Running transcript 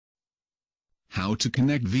How to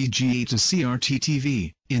connect VGA to CRT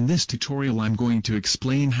TV. In this tutorial I'm going to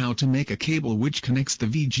explain how to make a cable which connects the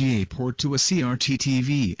VGA port to a CRT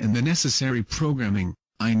TV and the necessary programming.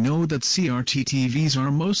 I know that CRT TVs are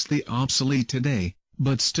mostly obsolete today,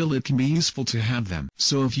 but still it can be useful to have them.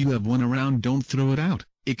 So if you have one around, don't throw it out.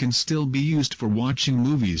 It can still be used for watching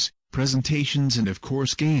movies, presentations and of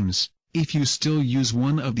course games. If you still use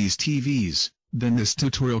one of these TVs, then this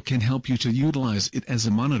tutorial can help you to utilize it as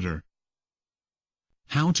a monitor.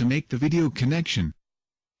 How to make the video connection.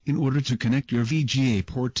 In order to connect your VGA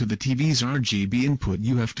port to the TV's RGB input,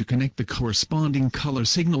 you have to connect the corresponding color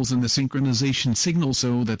signals and the synchronization signal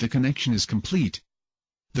so that the connection is complete.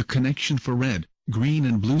 The connection for red, green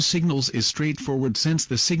and blue signals is straightforward since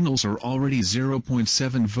the signals are already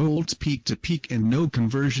 0.7 volts peak to peak and no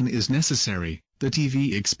conversion is necessary. The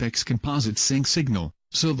TV expects composite sync signal,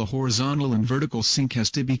 so the horizontal and vertical sync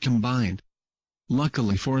has to be combined.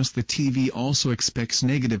 Luckily for us, the TV also expects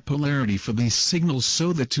negative polarity for these signals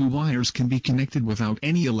so the two wires can be connected without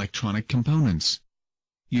any electronic components.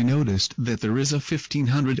 You noticed that there is a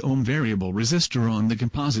 1500 ohm variable resistor on the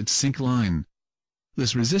composite sync line.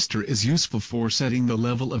 This resistor is useful for setting the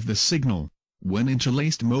level of the signal. When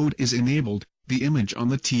interlaced mode is enabled, the image on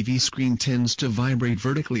the TV screen tends to vibrate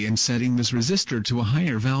vertically, and setting this resistor to a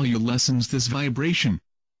higher value lessens this vibration.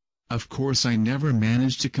 Of course I never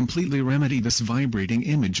managed to completely remedy this vibrating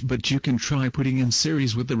image, but you can try putting in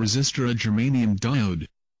series with the resistor a germanium diode.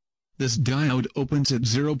 This diode opens at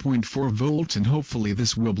 0.4 volts and hopefully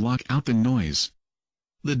this will block out the noise.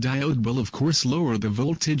 The diode will of course lower the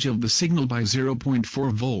voltage of the signal by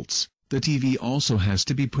 0.4 volts. The TV also has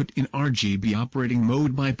to be put in RGB operating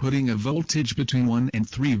mode by putting a voltage between 1 and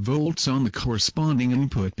 3 volts on the corresponding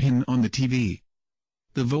input pin on the TV.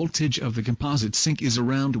 The voltage of the composite sync is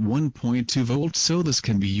around 1.2 volts, so this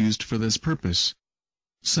can be used for this purpose.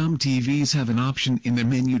 Some TVs have an option in the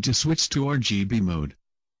menu to switch to RGB mode.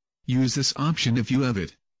 Use this option if you have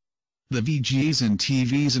it. The VGA's and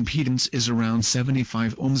TV's impedance is around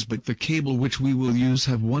 75 ohms, but the cable which we will use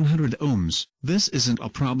have 100 ohms. This isn't a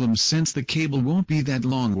problem since the cable won't be that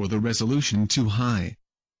long or the resolution too high.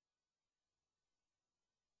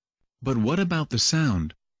 But what about the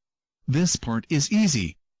sound? This part is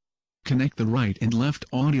easy. Connect the right and left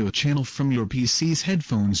audio channel from your PC's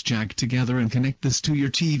headphones jack together and connect this to your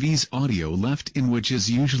TV's audio left in, which is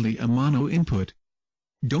usually a mono input.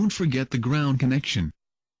 Don't forget the ground connection.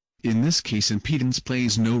 In this case impedance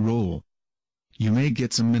plays no role. You may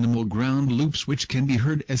get some minimal ground loops which can be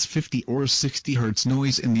heard as 50 or 60 Hz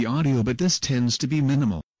noise in the audio, but this tends to be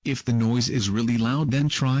minimal. If the noise is really loud, then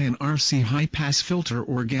try an RC high-pass filter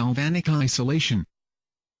or galvanic isolation.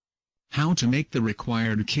 How to make the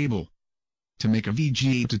required cable. To make a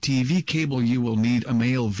VGA to TV cable you will need a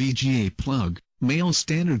male VGA plug, male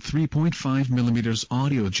standard 3.5mm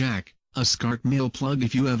audio jack, a SCART male plug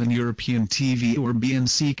if you have an European TV, or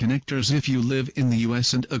BNC connectors if you live in the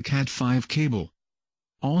US, and a Cat5 cable.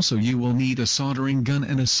 Also you will need a soldering gun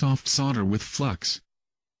and a soft solder with flux.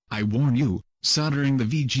 I warn you, soldering the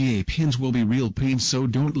VGA pins will be real pain, so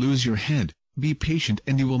don't lose your head, be patient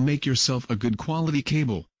and you will make yourself a good quality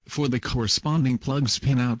cable. For the corresponding plugs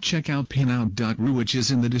pinout, check out pinout.ru, which is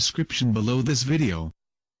in the description below this video.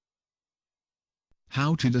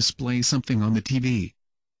 How to display something on the TV.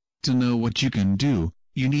 To know what you can do,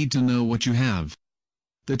 you need to know what you have.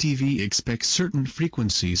 The TV expects certain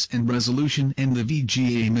frequencies and resolution, and the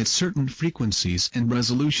VGA emits certain frequencies and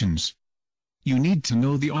resolutions. You need to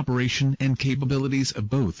know the operation and capabilities of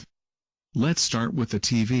both. Let's start with the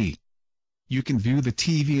TV. You can view the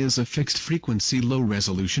TV as a fixed-frequency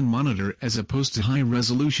low-resolution monitor as opposed to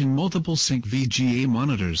high-resolution multiple-sync VGA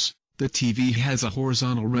monitors. The TV has a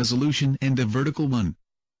horizontal resolution and a vertical one.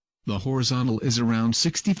 The horizontal is around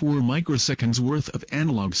 64 microseconds worth of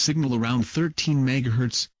analog signal, around 13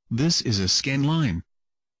 MHz. This is a scan line.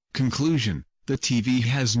 Conclusion: the TV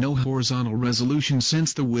has no horizontal resolution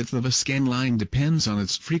since the width of a scan line depends on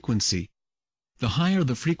its frequency. The higher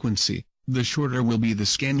the frequency, the shorter will be the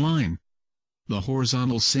scan line. The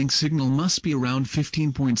horizontal sync signal must be around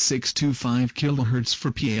 15.625 kHz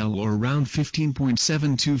for PAL or around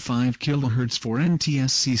 15.725 kHz for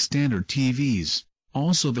NTSC standard TVs.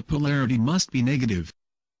 Also the polarity must be negative.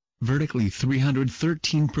 Vertically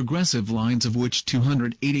 313 progressive lines, of which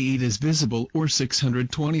 288 is visible, or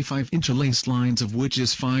 625 interlaced lines, of which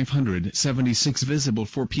is 576 visible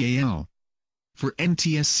for PAL. For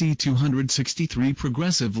NTSC 263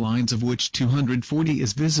 progressive lines, of which 240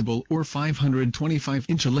 is visible, or 525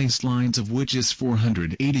 interlaced lines, of which is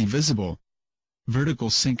 480 visible. Vertical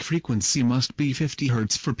sync frequency must be 50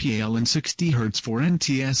 Hz for PAL and 60 Hz for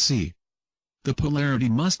NTSC. The polarity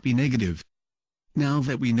must be negative. Now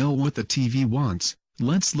that we know what the TV wants,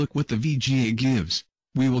 let's look what the VGA gives.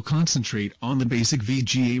 We will concentrate on the basic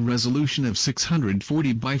VGA resolution of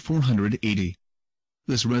 640 by 480.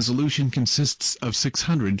 This resolution consists of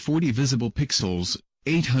 640 visible pixels,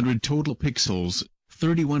 800 total pixels,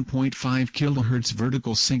 31.5 kHz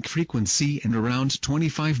vertical sync frequency and around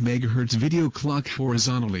 25 MHz video clock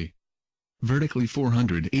horizontally. Vertically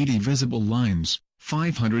 480 visible lines,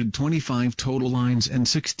 525 total lines and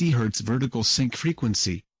 60 Hz vertical sync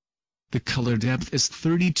frequency. The color depth is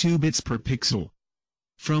 32 bits per pixel.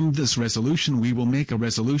 From this resolution we will make a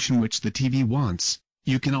resolution which the TV wants.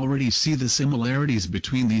 You can already see the similarities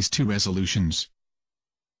between these two resolutions.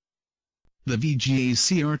 The VGA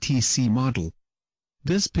CRT model.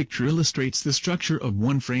 This picture illustrates the structure of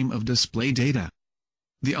one frame of display data.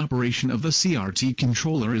 The operation of the CRT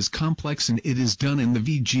controller is complex and it is done in the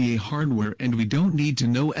VGA hardware and we don't need to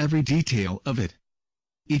know every detail of it.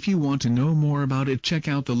 If you want to know more about it, check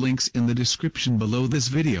out the links in the description below this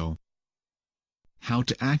video. How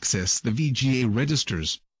to access the VGA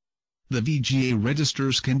registers. The VGA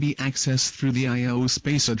registers can be accessed through the I/O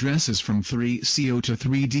space addresses from 3C0 to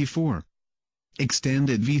 3D4.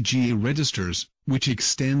 Extended VGA registers, which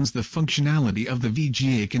extends the functionality of the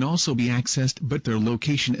VGA, can also be accessed, but their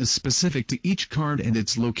location is specific to each card and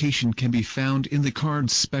its location can be found in the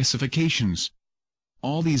card's specifications.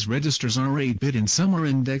 All these registers are 8-bit and some are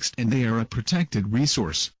indexed and they are a protected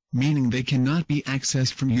resource, meaning they cannot be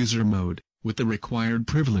accessed from user mode. With the required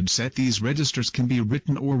privilege set, these registers can be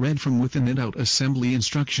written or read from within and out assembly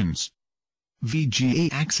instructions.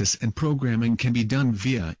 VGA access and programming can be done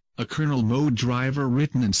via a kernel mode driver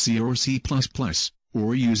written in C or C++,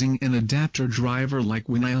 or using an adapter driver like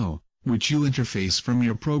WinIO, which you interface from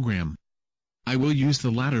your program. I will use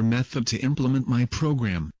the latter method to implement my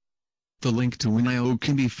program. The link to WinIO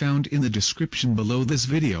can be found in the description below this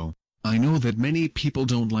video. I know that many people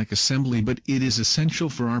don't like assembly, but it is essential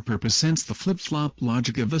for our purpose since the flip-flop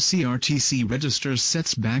logic of the CRT register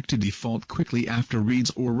sets back to default quickly after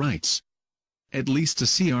reads or writes. At least the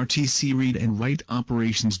CRT read and write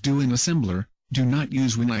operations do in assembler. Do not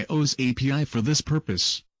use WinIO's API for this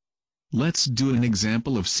purpose. Let's do an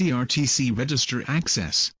example of CRT register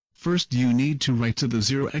access. First you need to write to the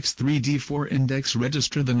 0x3D4 index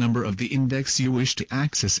register the number of the index you wish to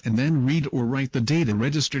access and then read or write the data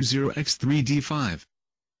registered 0x3D5.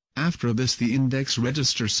 After this the index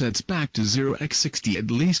register sets back to 0x60,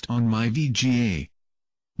 at least on my VGA.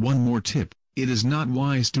 One more tip, it is not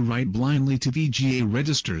wise to write blindly to VGA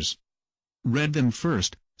registers. Read them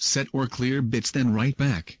first, set or clear bits then write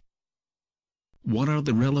back. What are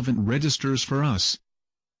the relevant registers for us?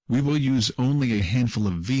 We will use only a handful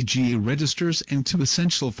of VGA registers and two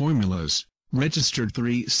essential formulas. Registered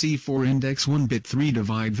 3C4 index 1-bit 3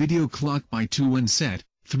 divide video clock by 2 and set,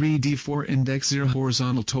 3D4 index 0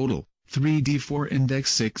 horizontal total, 3D4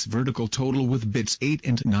 index 6 vertical total with bits 8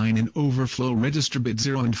 and 9 in overflow register bit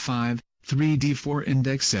 0 and 5, 3D4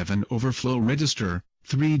 index 7 overflow register,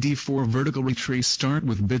 3D4 vertical retrace start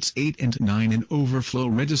with bits 8 and 9 in overflow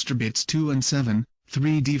register bits 2 and 7,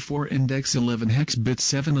 3D4 index 11 hex bit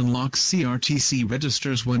 7 unlocks CRT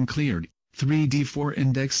registers when cleared, 3D4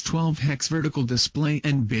 index 12 hex vertical display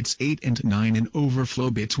and bits 8 and 9 in overflow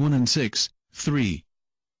bits 1 and 6,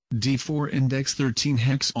 3D4 index 13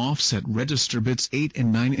 hex offset register bits 8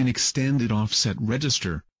 and 9 in extended offset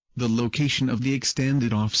register. The location of the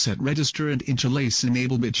extended offset register and interlace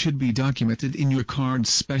enable bit should be documented in your card's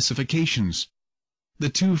specifications. The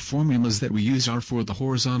two formulas that we use are for the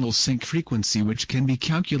horizontal sync frequency, which can be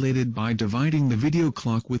calculated by dividing the video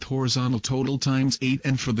clock with horizontal total times 8,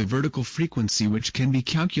 and for the vertical frequency, which can be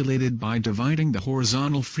calculated by dividing the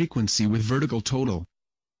horizontal frequency with vertical total.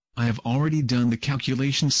 I have already done the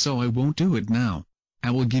calculations, so I won't do it now. I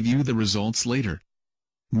will give you the results later.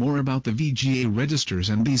 More about the VGA registers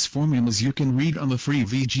and these formulas you can read on the free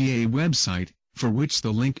VGA website, for which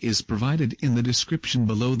the link is provided in the description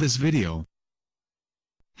below this video.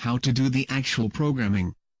 How to do the actual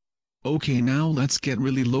programming. Okay, now let's get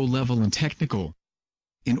really low level and technical.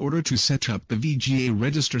 In order to set up the VGA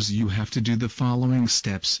registers you have to do the following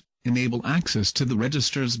steps. Enable access to the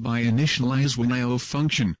registers by initialize WinIO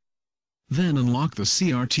function. Then unlock the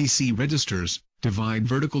CRT registers, divide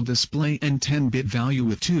vertical display and 10-bit value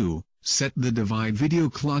with 2, set the divide video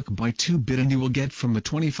clock by 2-bit and you will get from the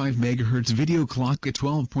 25 MHz video clock a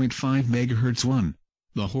 12.5 MHz one.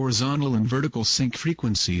 The horizontal and vertical sync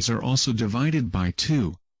frequencies are also divided by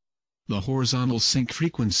 2. The horizontal sync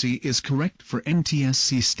frequency is correct for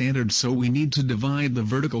NTSC standard, so we need to divide the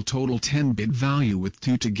vertical total 10-bit value with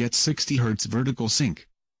 2 to get 60 Hz vertical sync.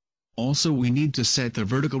 Also we need to set the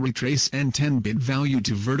vertical retrace and 10-bit value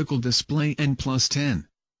to vertical display and plus 10.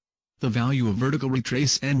 The value of vertical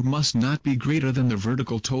retrace and must not be greater than the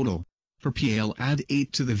vertical total. For PL, add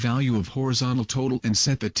 8 to the value of horizontal total and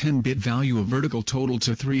set the 10-bit value of vertical total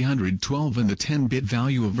to 312 and the 10-bit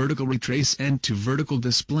value of vertical retrace and to vertical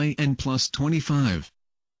display and plus 25.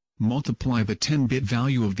 Multiply the 10-bit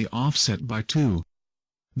value of the offset by 2.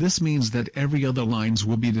 This means that every other lines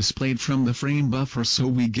will be displayed from the frame buffer, so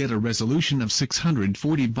we get a resolution of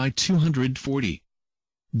 640 by 240.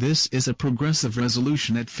 This is a progressive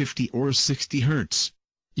resolution at 50 or 60 Hz.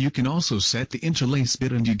 You can also set the interlace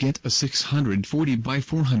bit and you get a 640 by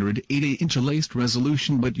 480 interlaced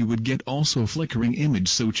resolution, but you would get also flickering image,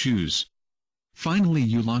 so choose. Finally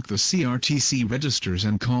you lock the CRTC registers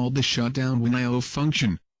and call the shutdown when IO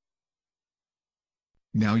function.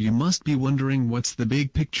 Now you must be wondering what's the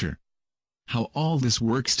big picture. How all this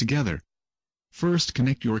works together. First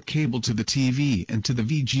connect your cable to the TV and to the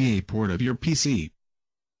VGA port of your PC.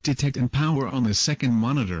 Detect and power on the second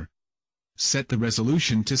monitor. Set the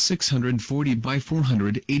resolution to 640 by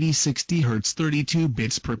 480 60 Hz 32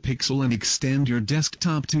 bits per pixel and extend your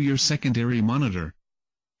desktop to your secondary monitor.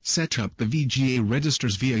 Set up the VGA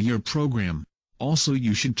registers via your program. Also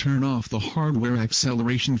you should turn off the hardware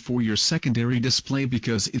acceleration for your secondary display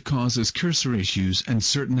because it causes cursor issues and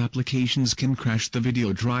certain applications can crash the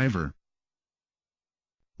video driver.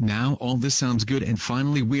 Now all this sounds good, and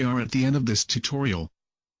finally we are at the end of this tutorial.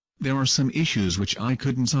 There are some issues which I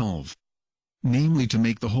couldn't solve. Namely, to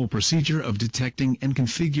make the whole procedure of detecting and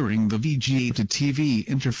configuring the VGA to TV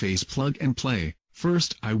interface plug and play.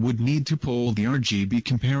 First I would need to poll the RGB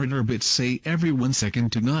comparator bit, say every 1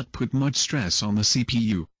 second, to not put much stress on the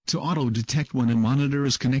CPU, to auto-detect when a monitor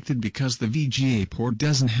is connected because the VGA port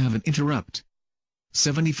doesn't have an interrupt.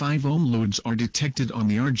 75 ohm loads are detected on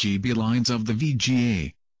the RGB lines of the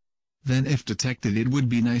VGA. Then if detected, it would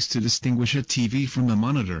be nice to distinguish a TV from a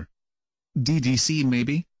monitor. DDC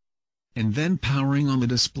maybe? And then powering on the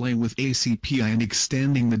display with ACPI and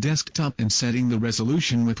extending the desktop and setting the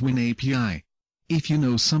resolution with WinAPI. If you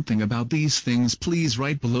know something about these things, please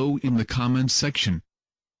write below in the comments section.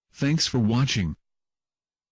 Thanks for watching.